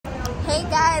Hey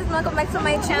guys, welcome back to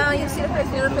my channel. You see the first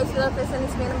new face, and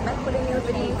it's me. I'm back with a new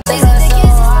video.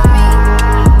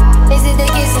 Is it the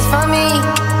kisses for me?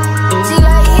 She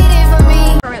like hit it for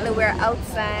me. Currently we're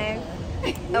outside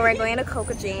and we're going to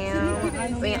Coco Jam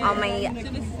with all my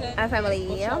family.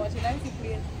 Everybody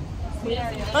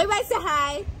say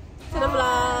hi to the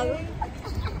vlog.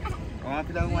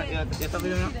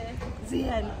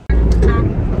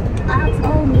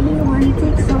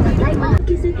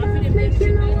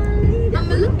 I'm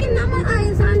looking at my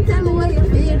eyes and tell me what you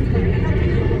feel.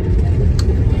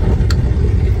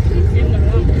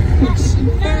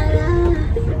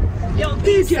 Yo,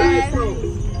 this y'all,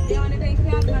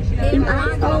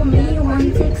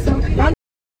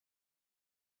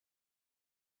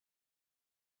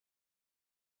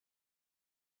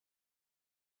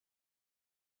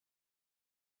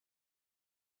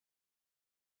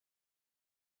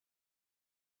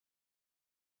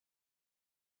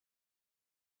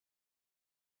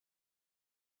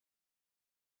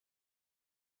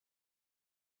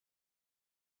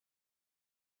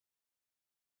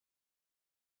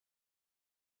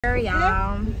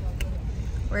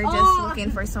 we're just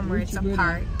looking for somewhere to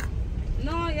park.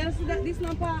 No, yes, this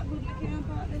not park. We can't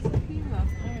park this here.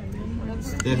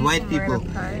 There's white people.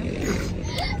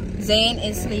 Zane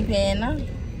is sleeping.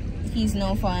 He's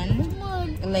no fun.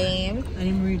 Lame.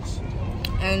 I'm rich.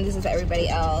 And this is everybody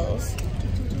else.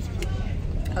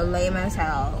 Lame as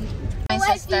hell. My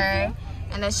sister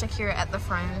and then Shakira at the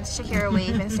front. Shakira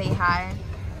wave and say hi.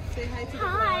 Say hi to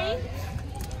hi.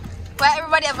 Why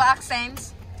everybody have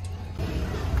accents?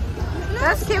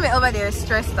 Let's keep it over there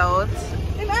stressed out.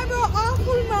 And I'm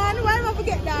awful man. Why did I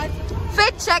forget that?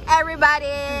 Fit check everybody.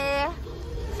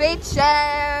 Fit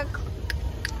check.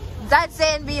 That's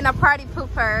Zane being a party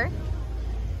pooper.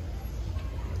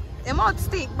 The mouth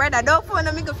stick, brother. Don't put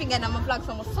a middle finger in my vlog,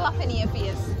 so I'm slapping in your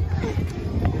face.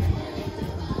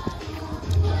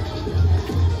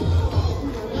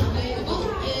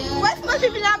 What's my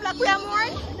people in black? We are more?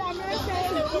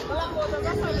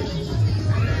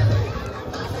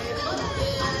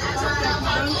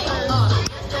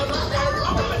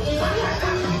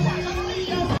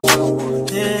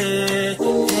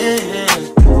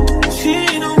 She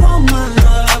don't want my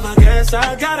love, I guess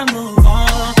I gotta move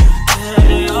on.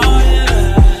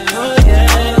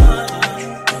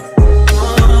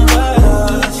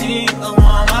 She don't want my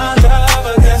love,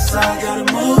 I guess I gotta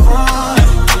move on.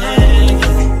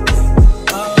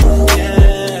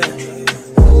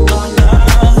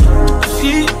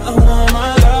 She don't want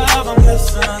my love, I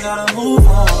guess I gotta move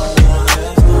on.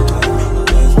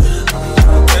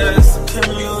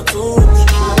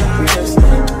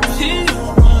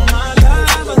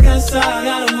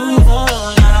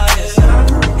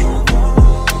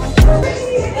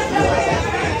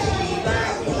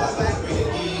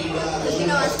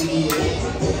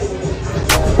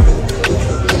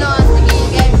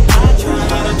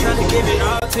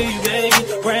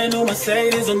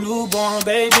 Mercedes, a newborn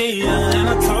baby, and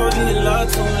I told you your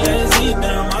love too lazy.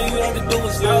 Damn, all you have to do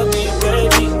is love me,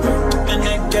 baby. And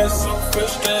that gets so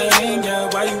frustrating, yeah.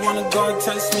 Why you wanna go and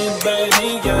text me,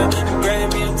 baby? Yeah, you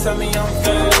grab me and tell me I'm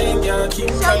failing, yeah. Keep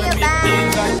telling me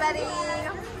things like.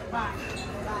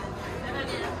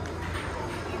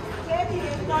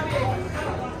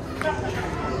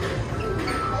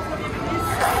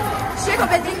 Shake up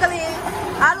a jiggling.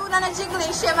 I don't know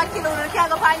jiggling. Shake my kilo. Can't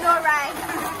go find no right.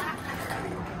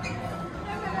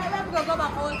 Go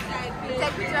back outside, please.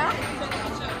 Take picture?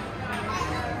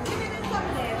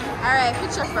 Alright,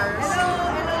 picture first. Hello.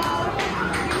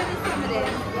 Give me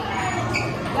this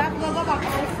something. Go back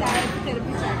outside to take the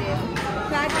picture there.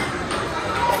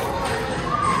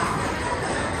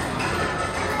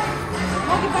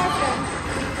 Monkey bathroom.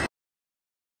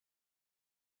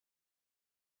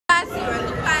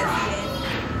 Look fancy.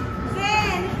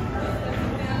 Zen.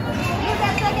 Look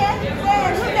at again.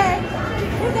 Zen, look at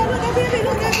baby,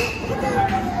 look at baby.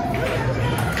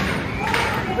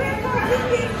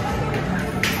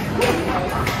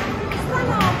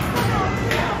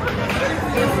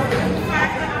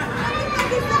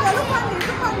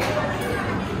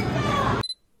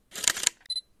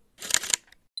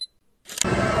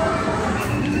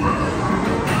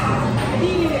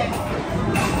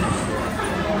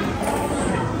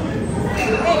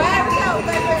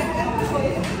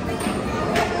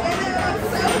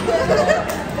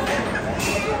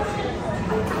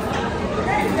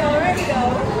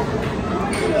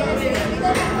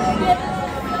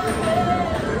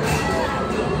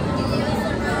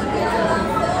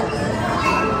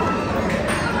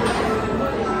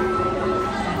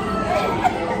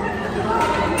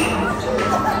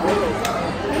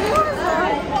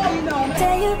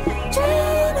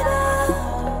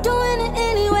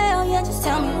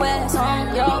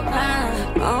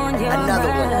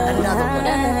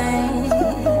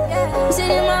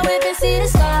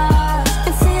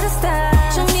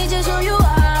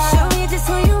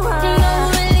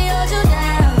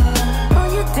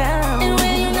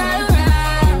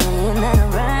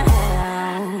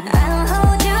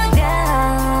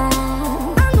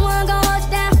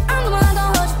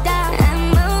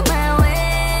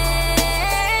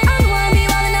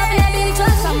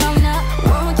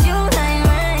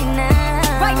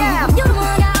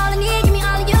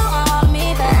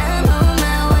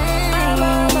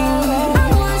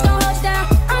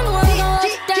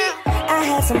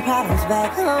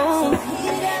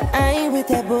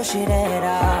 bullshit at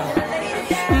all.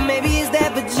 Maybe it's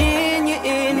that Virginia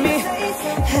in me.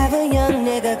 Have a young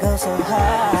nigga go so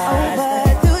hard. Oh, but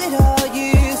through it all,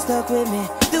 you stuck with me.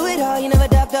 Through it all, you never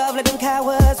ducked off like them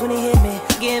cowards when he hit me.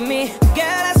 Give me,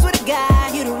 girl, I swear to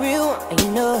God, you the real one, and you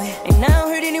know it. And I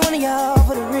don't hurt any one of y'all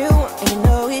for the real one, and you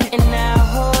know it. And now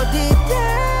hold it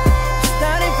down.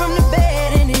 Starting from the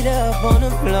bed, ended up on the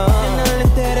floor. And I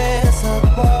lift that ass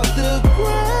up off the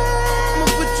ground. I'ma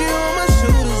put you on my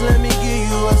shoulders, let me give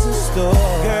you what's in store.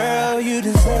 Girl, you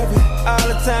deserve it. All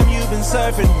the time you've been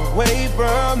surfing away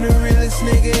from the realest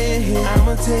nigga in here.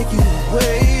 I'ma take you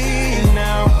away and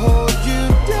I'll hold you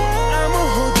down. I'ma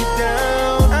hold you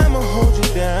down. I'ma hold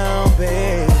you down,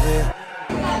 baby.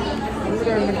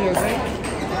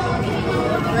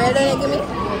 Ready to give me?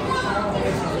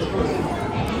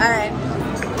 Alright.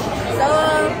 So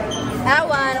I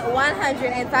won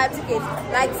 105 tickets.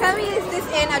 Like, tell me, is this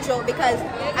ain't a joke? Because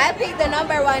I picked the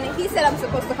number one. He said I'm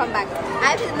supposed to come back.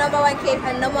 I picked the number one case,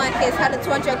 and number one case had the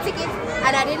 200 tickets,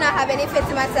 and I did not have any faith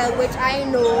in myself, which I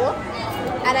know,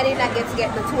 and I did not get to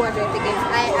get the 200 tickets.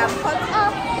 I am fucked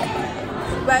up.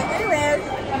 But anyway,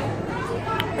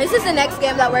 this is the next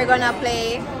game that we're gonna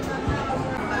play.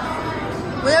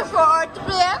 We're so hard to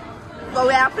play, but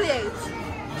we are playing.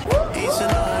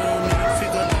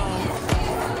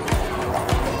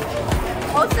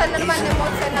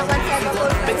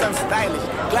 Bitch, I'm stylish.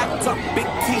 Black top, big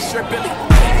t-shirt, Billy.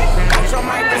 I show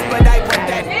my wrist, but I want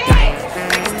that tight.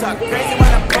 Niggas talk crazy when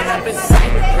I pull up in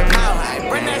sight. How high?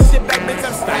 Bring that shit back, bitch,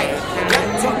 I'm stylish. Black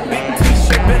top, big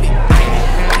t-shirt, Billy. I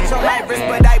show my wrist,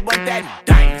 but I want that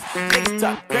tight. Niggas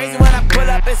talk crazy when I pull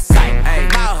up in sight.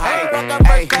 How high? Fuck up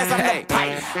first class, I'm the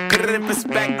pipe. Put it in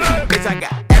perspective. Bitch, I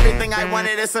got everything I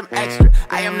wanted and some extra.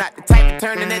 I am not the type of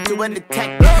turning into a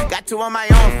detective. Got two on my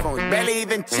own phone, barely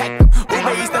even check them.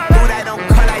 Uber eats the food, I don't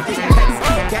call, I just text.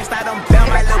 Cashed out on bail,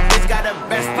 my little bitch got a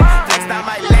vest. Flexed out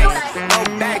my legs, no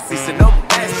backseat, so no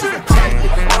best.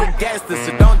 No guesses,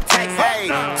 so don't text. Hey,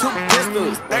 2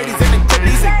 pistols, 30s in the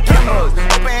clippies and Kimbos.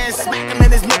 Open hand, smack him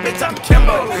in his lip, bitch, I'm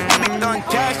Kimbo. You be throwing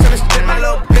cash on the strip, my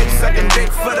little bitch sucking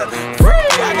dick for the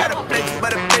free. I got a bitch,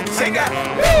 but a bitch ain't got me.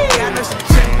 I know she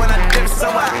chick when I dip,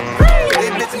 so I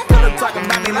these bitches full of talking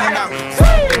about me like I'm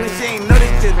sweet. And she ain't know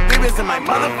this shit. 3 in my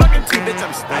motherfucking teeth, bitch,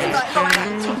 I'm stylish.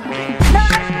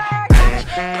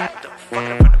 Clap the fuck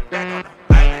up on the back on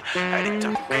the island. I didn't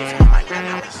talk crazy on my gun,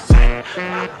 I'm insane.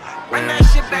 Run that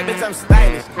shit back, bitch, I'm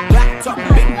stylish. Black top,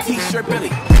 big t-shirt, Billy.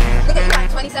 Look at you, got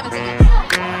 27 tickets.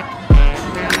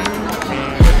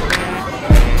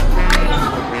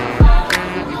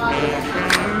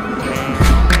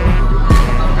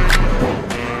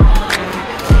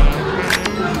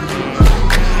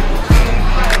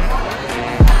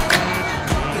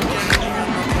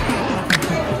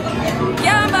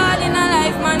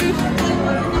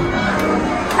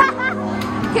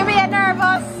 Give me a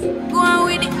nervous. Go on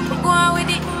with it. Go on with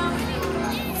it.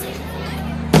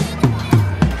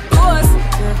 Force.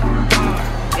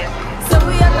 Yeah. So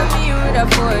we are coming with a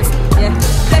force. Yeah.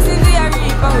 Blessings we are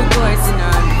reap and we coursing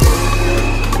on.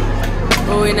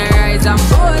 But we not rise and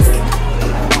boast.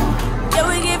 Yeah,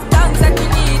 we give thanks like we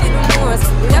need it the most.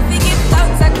 We have to give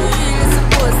thanks like we really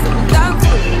supposed to be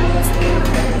thankful.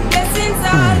 Blessings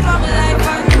all for my life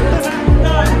and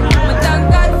I thank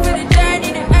God for the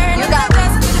journey, the earning, the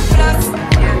bless for the plus.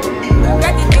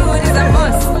 Gratitude is a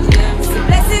must. Yeah.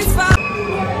 Blessings for.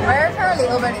 We're currently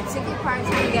over the ticket price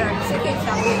to get our tickets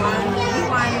that we won.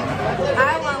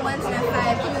 I won 105,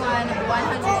 he won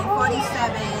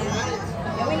 147.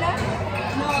 Did we know?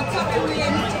 No, Toby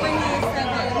win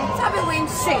 27. Toby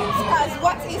wins 6. Because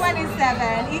what is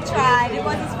 27. He tried. It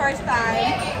was his first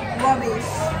time.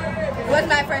 Rubbish. It was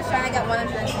my first try. I got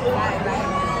 105, right?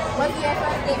 What's your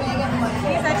first game? I get 1.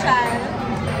 He's a child.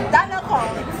 That no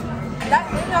count. That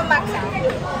no max out.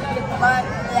 But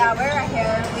yeah, we're right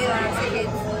here. We don't have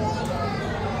tickets.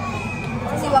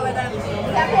 Let's see what we're gonna do.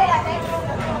 Can I play that next?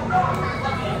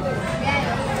 Yeah.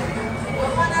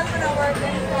 One else gonna work.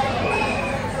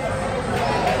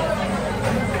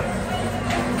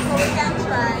 So we can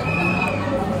try.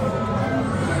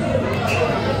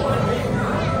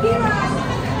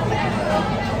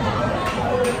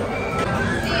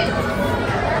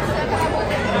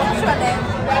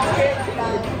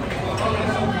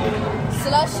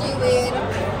 Slushy with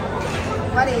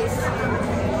what is?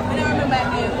 I don't remember that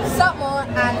name. Supple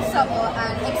and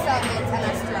excitement and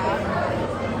a straw.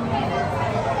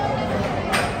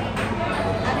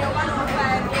 And you're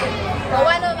 105. But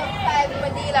 105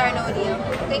 for deal or no deal.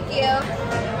 Thank you.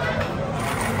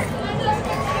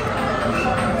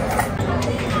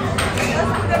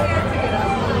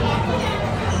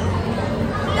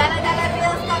 Dala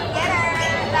bills, come get her.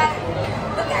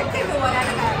 Look at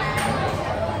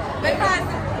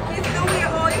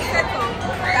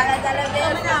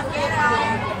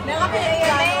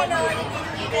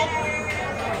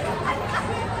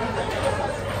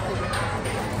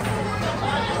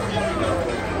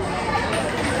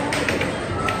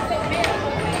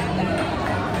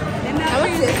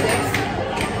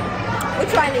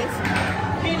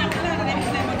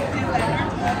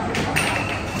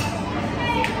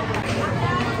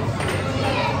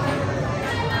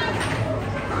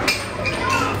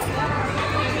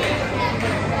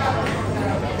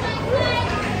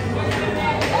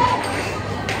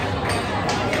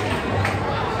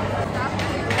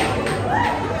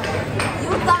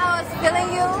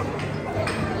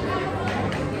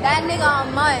That nigga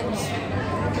on munch.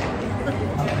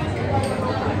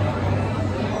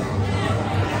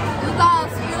 You thought I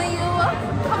was feeling you?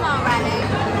 Come on, Riley.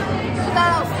 You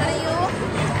thought I was feeling you?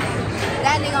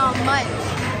 That nigga on munch.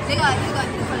 Nigga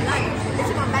for lunch. Bitch,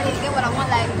 you gonna manage to get what I want,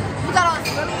 like, you thought I was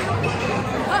feeling you?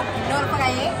 Huh? No, the fuck I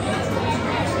ain't.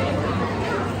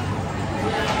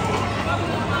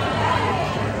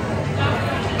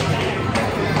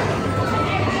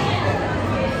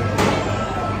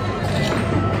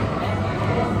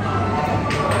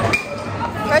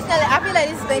 Personally, I feel like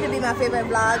this is going to be my favorite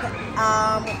vlog.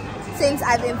 Since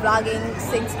I've been vlogging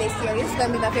since this year, this is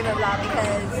going to be my favorite vlog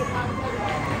because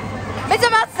bitch,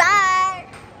 I'm outside.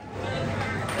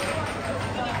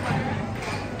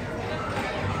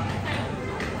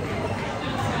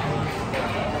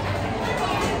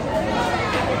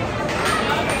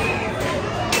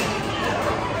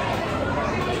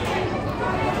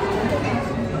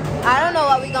 I don't know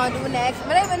what we're going to do next.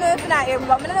 I don't even know if we're not here, but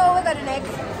I don't know what we're going to do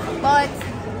next. But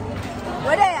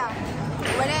we're there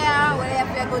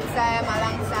for a good time, a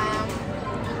long time.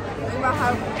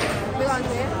 We're going to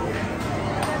do it.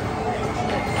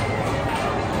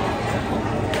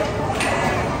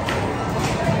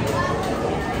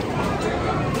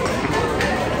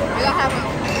 We're going to have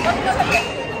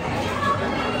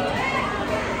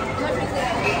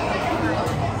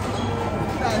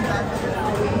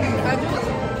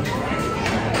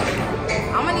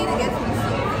I'm going to need to get some.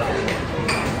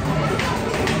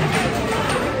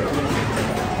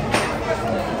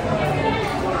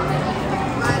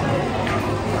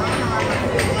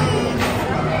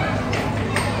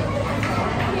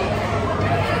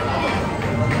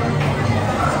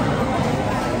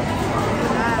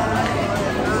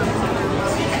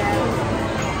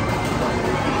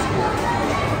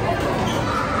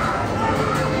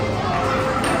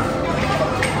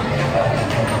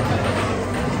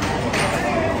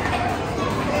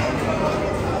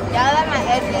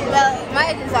 My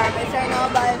edges are missed right now,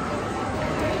 but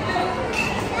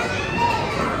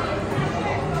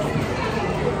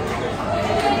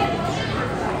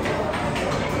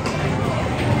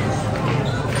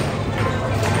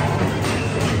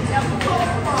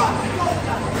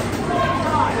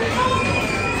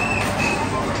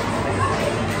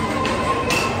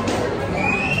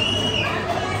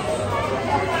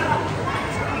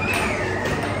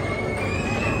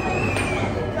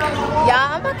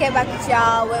get back with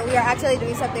y'all when we are actually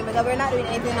doing something, because we're not doing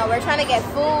anything now. We're trying to get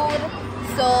food,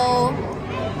 so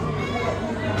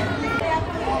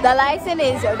the lighting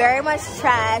is very much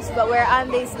trash, but we're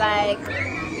on this like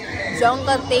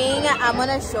jungle thing. I'm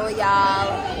gonna show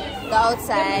y'all the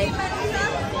outside.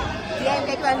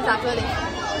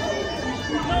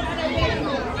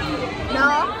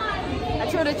 No, I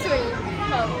threw the tree.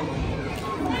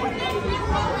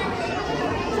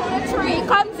 The tree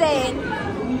comes in.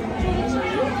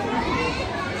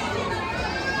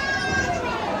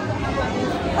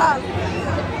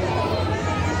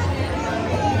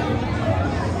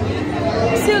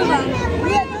 Silver,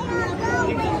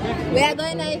 we are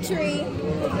going to a tree.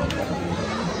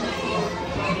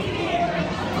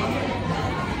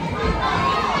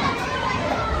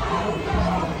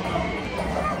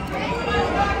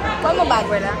 Come on back,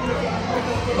 brother.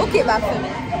 Okay, back for me.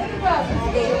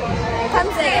 Come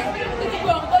say.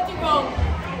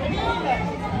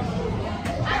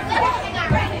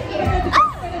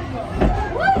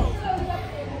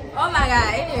 Oh my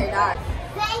God, in here, dog.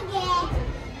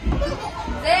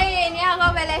 Zayn, y'all go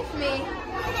left me.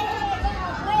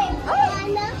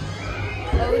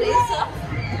 Oh, this up.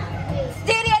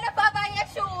 Still the fuck on your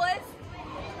shoes.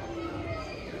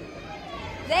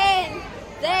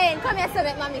 Zayn, come here so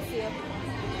make mommy see you.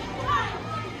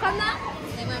 Come now.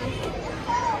 Make mommy see you.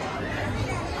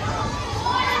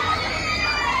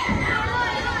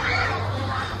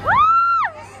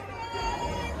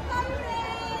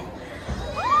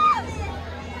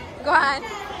 Go on.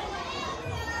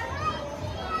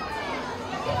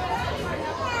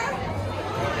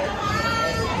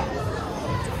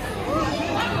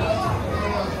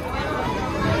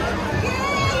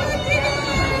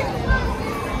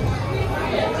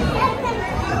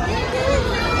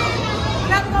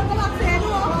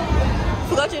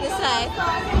 Go to the side.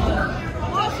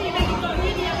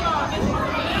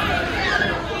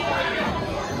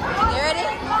 You ready?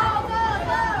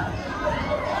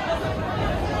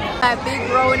 My big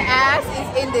grown ass is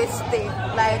in this thing.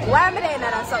 Like, why am I doing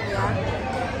that or something?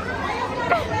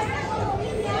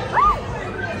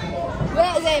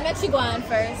 Wait, Zay, make she go on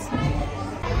first.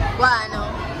 Go on now.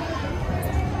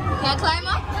 Can I climb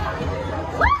up?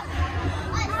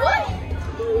 What?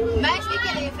 Match me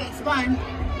in your face. Go on.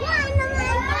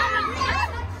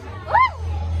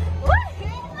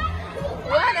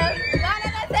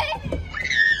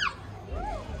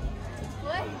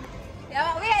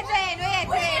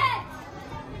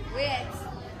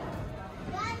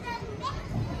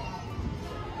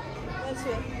 Which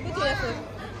way? Which way first?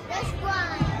 This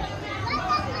one.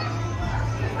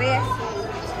 Where?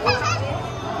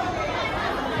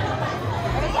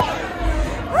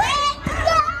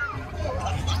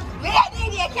 Wait,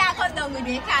 you can't come down with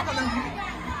me. You can't come down with me.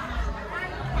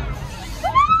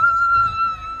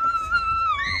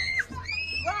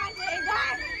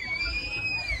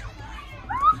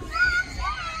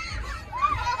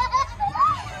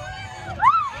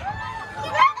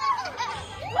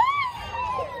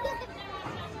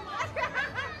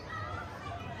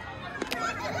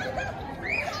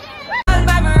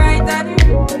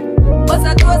 Bust a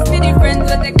toast for the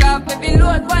friends we take off every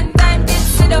load. One time did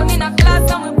sit down in a class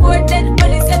and we poured dead. But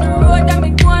they said the road and we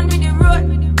go on with the road.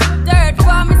 Third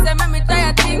form, me say me try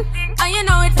a thing. And you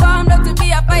know it formed up to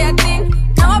be a fire thing.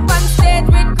 Now up on stage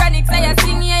with chronics I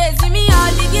sing. Yeah, you see me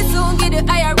all diggy soon get the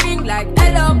higher ring. Like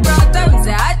hello brother, we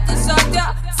say I had to shot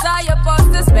ya. Saw your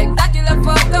poster, spectacular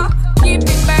photo. Keep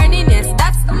it burning, yes,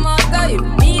 that's the motto. If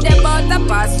me the butter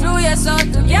pass through your soul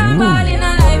to get ball in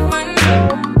a life, man.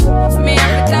 Me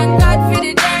have to thank God for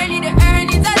the journey, the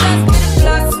earnings are just for the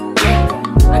plus.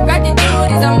 And gratitude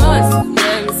is a must.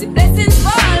 Yeah, me see blessings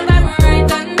fall by my right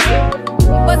hand.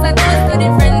 Bust a toast to the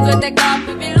friends we take off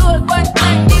if you load. One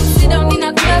time dip sit down in a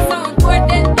class and we poured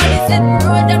dead. But they said the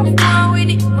road and we go on with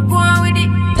it, we go on with it.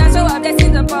 Just show up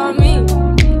blessings upon me.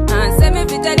 And send me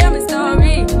to tell you my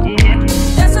story.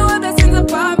 Just show up blessings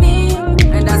upon me.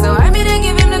 And that's how I made to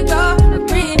give him the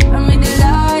glory. I'm in the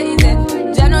light.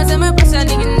 Jah knows I'm a person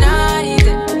ignited.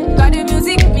 Got the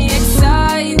music, me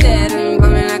excited. I'm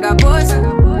coming like a boss.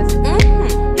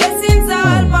 Blessings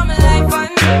all for my life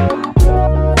and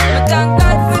but thank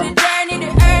God for the journey, the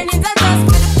earnings are just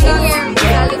for the plus.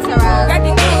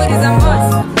 Gratitude is a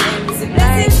must.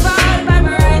 Blessings fall by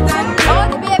my right hand.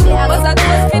 Bust a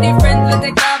toast for the friends we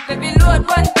take off every load.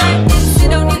 One time did sit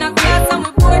down in a class and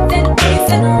we poured dead. We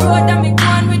said the road and we go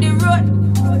on with the road.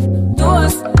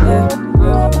 Toast,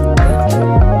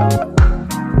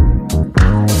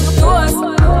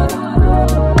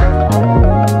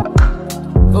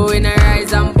 oh, in a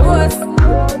rise and boast.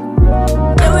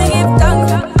 Yeah, we give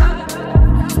thanks.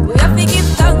 We have to give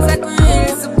thanks like we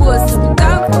really supposed to be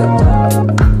thankful.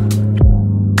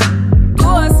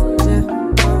 Toast.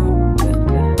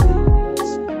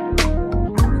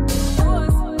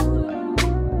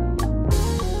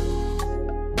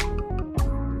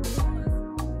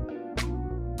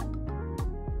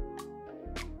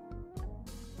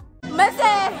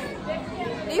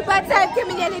 If I time came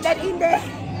in that in there.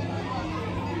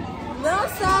 No,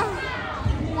 sir.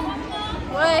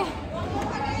 Wait.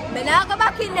 But now go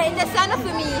back in there in the sun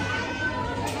for me.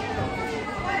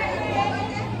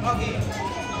 Okay.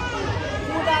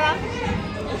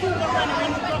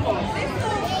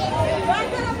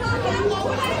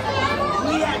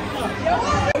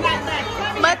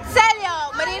 But tell you,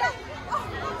 Marina.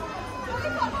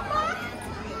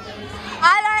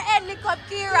 All our head lick up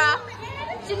Kira.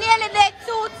 She nearly did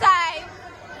 2 times.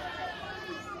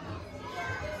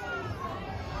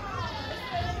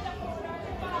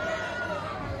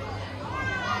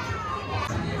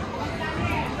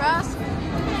 Ross,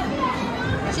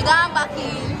 she gone back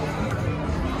in.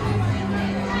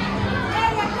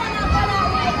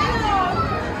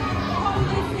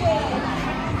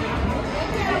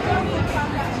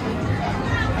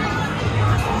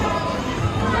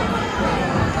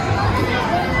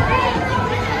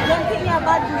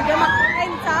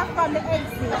 From the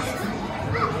exit.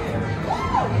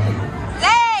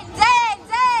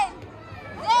 Zen!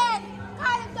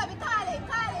 Call him, Toby, call him.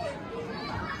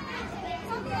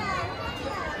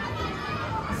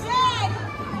 Zen!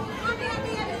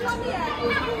 Come here.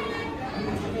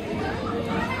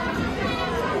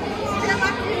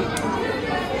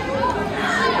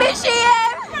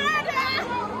 Bishop!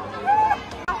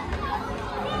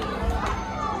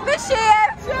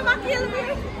 Kill me.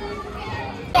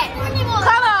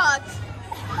 Come out!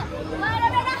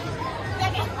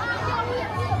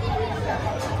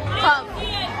 Come.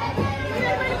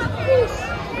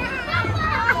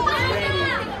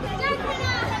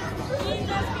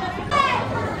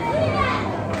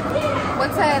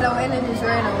 What's that? Our energy's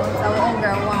right now. It's our own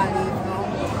girl want to leave.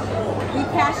 We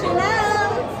cashing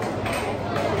out.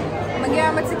 I'm gonna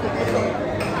get my ticket.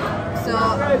 So, oh,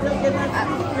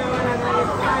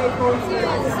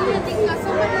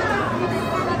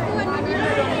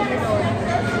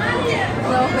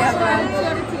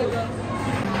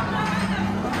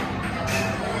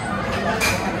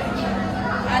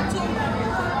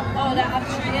 that I'm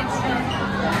sure extra.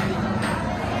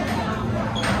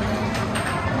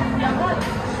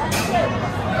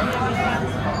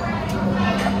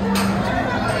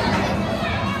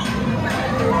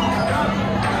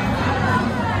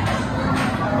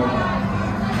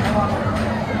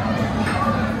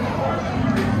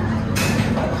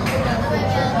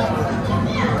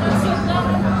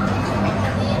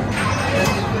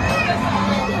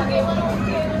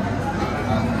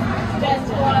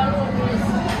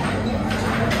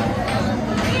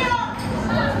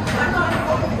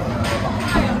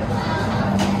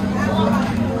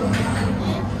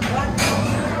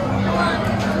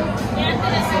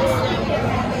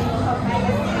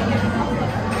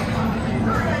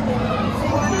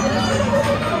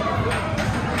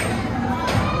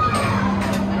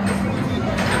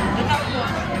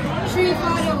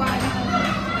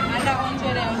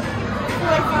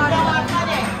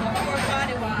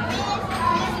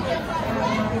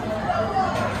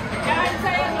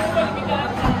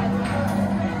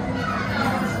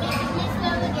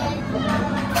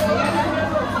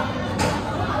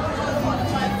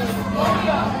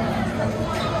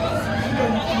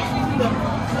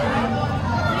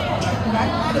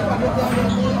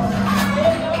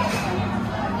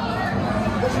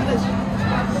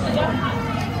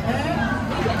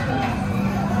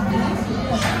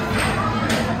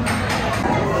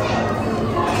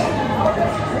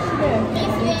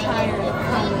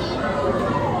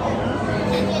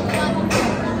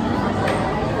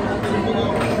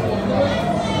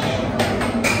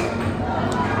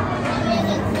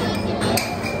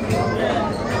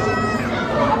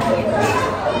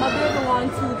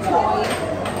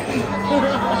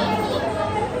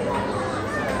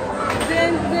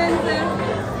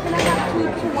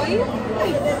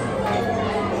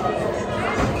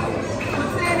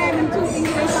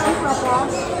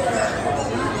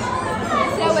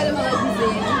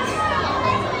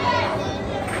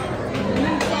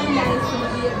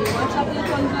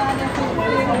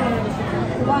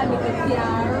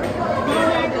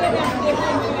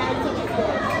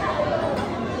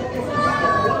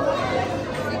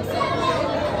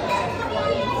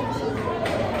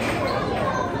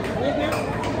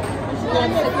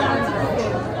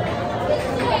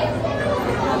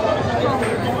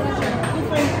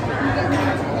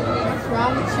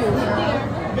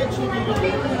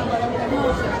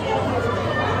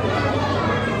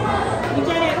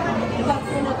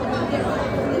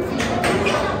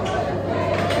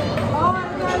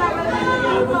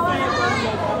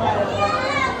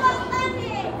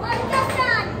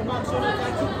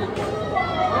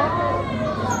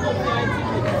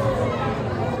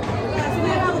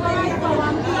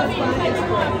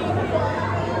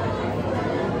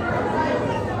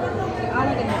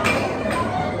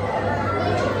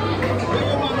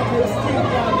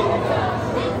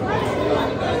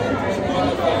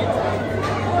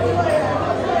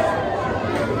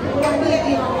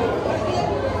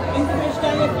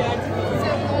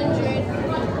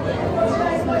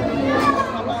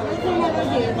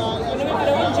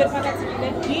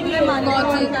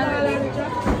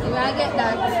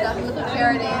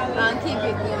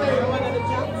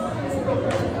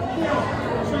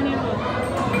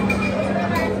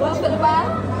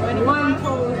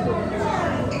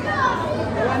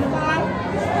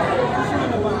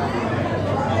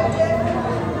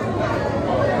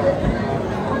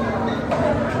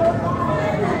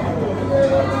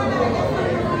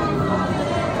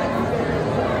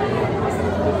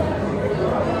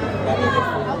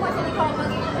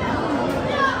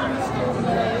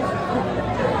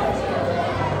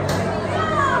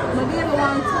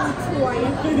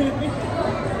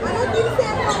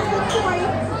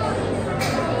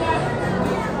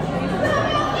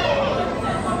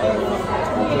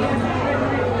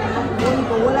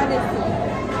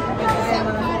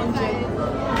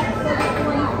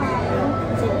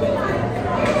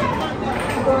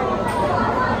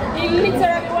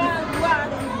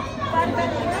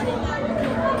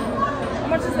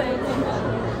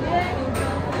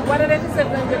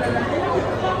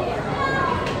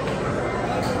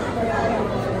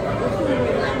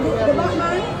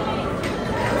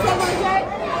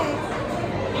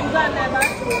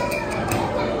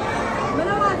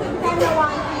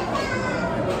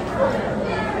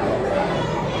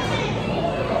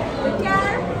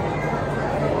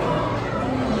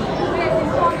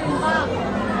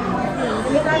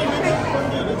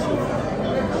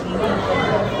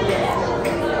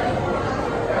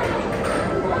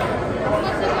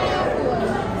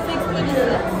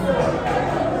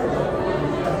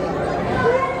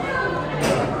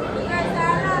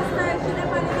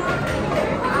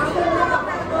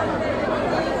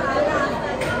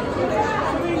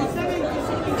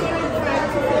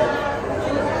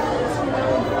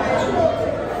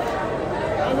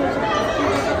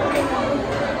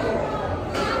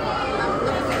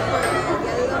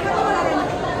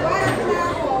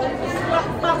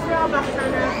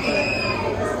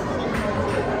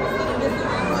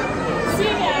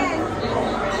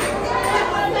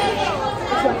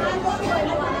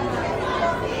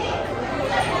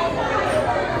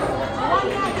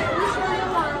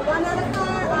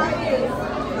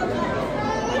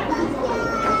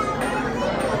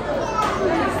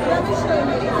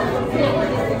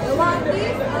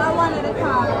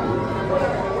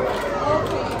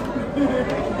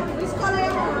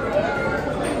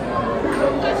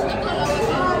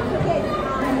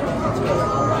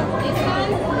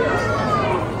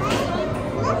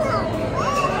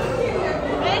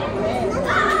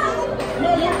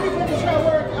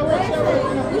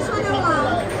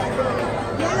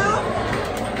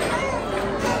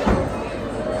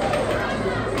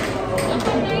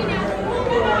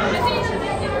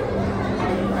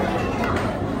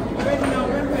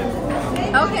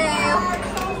 Okay.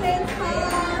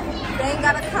 They ain't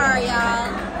got a car,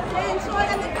 y'all.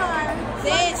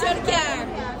 Zane, show the car.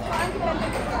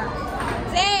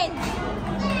 Zane.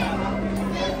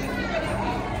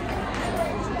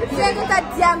 Zane got a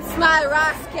damn small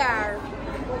Ross car.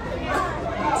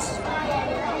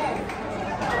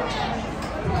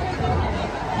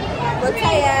 We're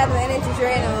tired, my energy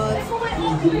drained out.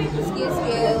 Excuse me.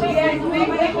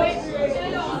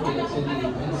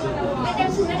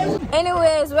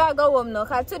 Anyways, we are going home now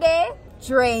because today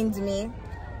drained me.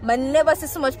 I never see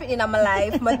so much pain in my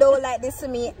life. I don't like this to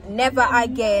me. Never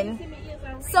again.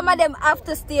 Some of them have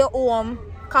to stay home.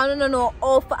 Can't know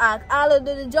all for act. All of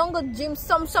the jungle gym,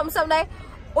 some like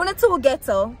only two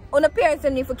ghetto. On the parents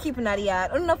need for keeping at the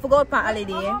yard. Only not for go out on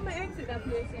holiday.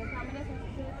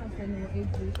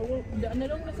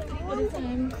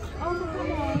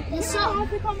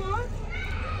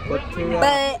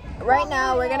 But right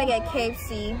now we're gonna get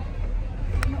KFC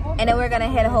and then we're gonna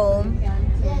head home.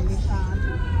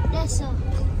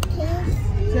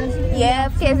 Yeah,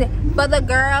 KFC. But the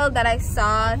girl that I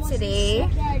saw today,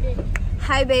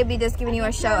 hi baby, just giving you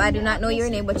a shout. I do not know your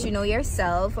name, but you know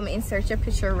yourself. I'm gonna insert your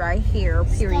picture right here,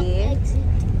 period.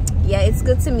 Yeah, it's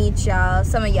good to meet y'all.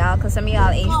 Some of y'all, because some of y'all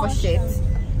ain't for shit.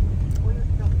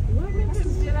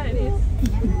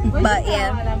 But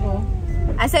yeah,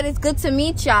 I said it's good to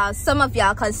meet y'all, some of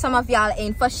y'all, because some of y'all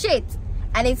ain't for shit.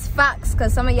 And it's facts,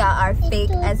 because some of y'all are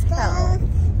fake as hell.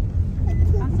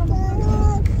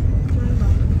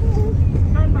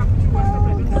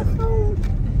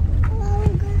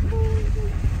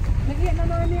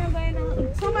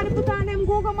 Somebody put on them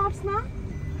Google Maps now.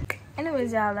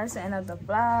 Anyways, y'all, that's the end of the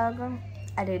vlog.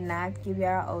 I did not give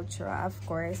y'all an outro, of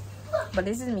course, but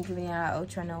this is me giving y'all an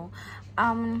outro now.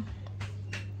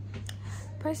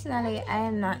 Personally, I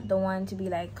am not the one to be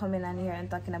like coming on here and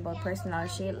talking about personal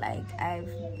shit. Like I've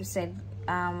said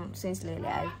since lately,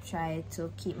 I've tried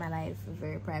to keep my life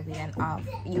very private and off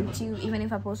YouTube. Even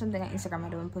if I post something on Instagram, I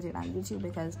don't put it on YouTube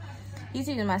because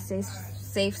YouTube is my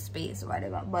safe space or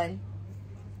whatever. But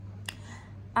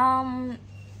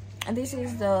this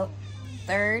is the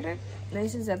third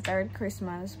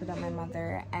Christmas without my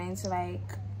mother, and it's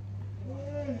like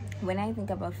when I think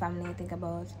about family, I think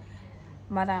about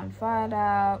mother and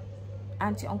father,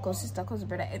 auntie, uncle, sister, cousin,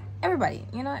 brother, everybody,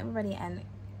 you know, everybody. And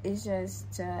it's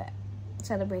just to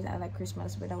celebrate another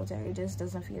Christmas without her, it just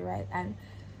doesn't feel right. And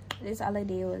this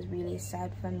holiday was really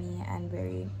sad for me and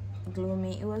very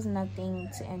gloomy. It was nothing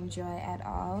to enjoy at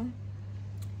all.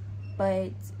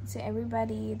 But to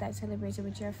everybody that celebrated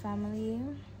with your family,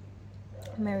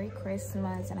 Merry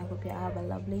Christmas, and I hope you have a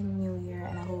lovely New Year,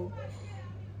 and I hope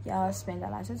y'all spend a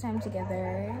lot of time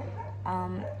together.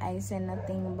 I say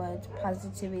nothing but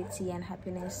positivity and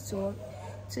happiness to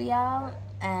y'all,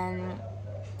 and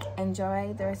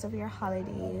enjoy the rest of your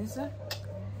holidays.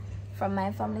 From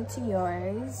my family to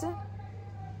yours.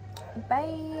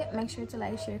 Bye. Make sure to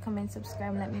like, share, comment,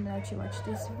 subscribe, let me know that you watched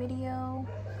this video.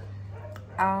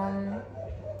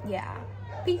 Yeah,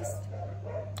 peace.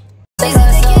 This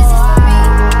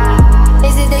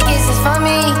is the kisses for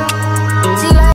me.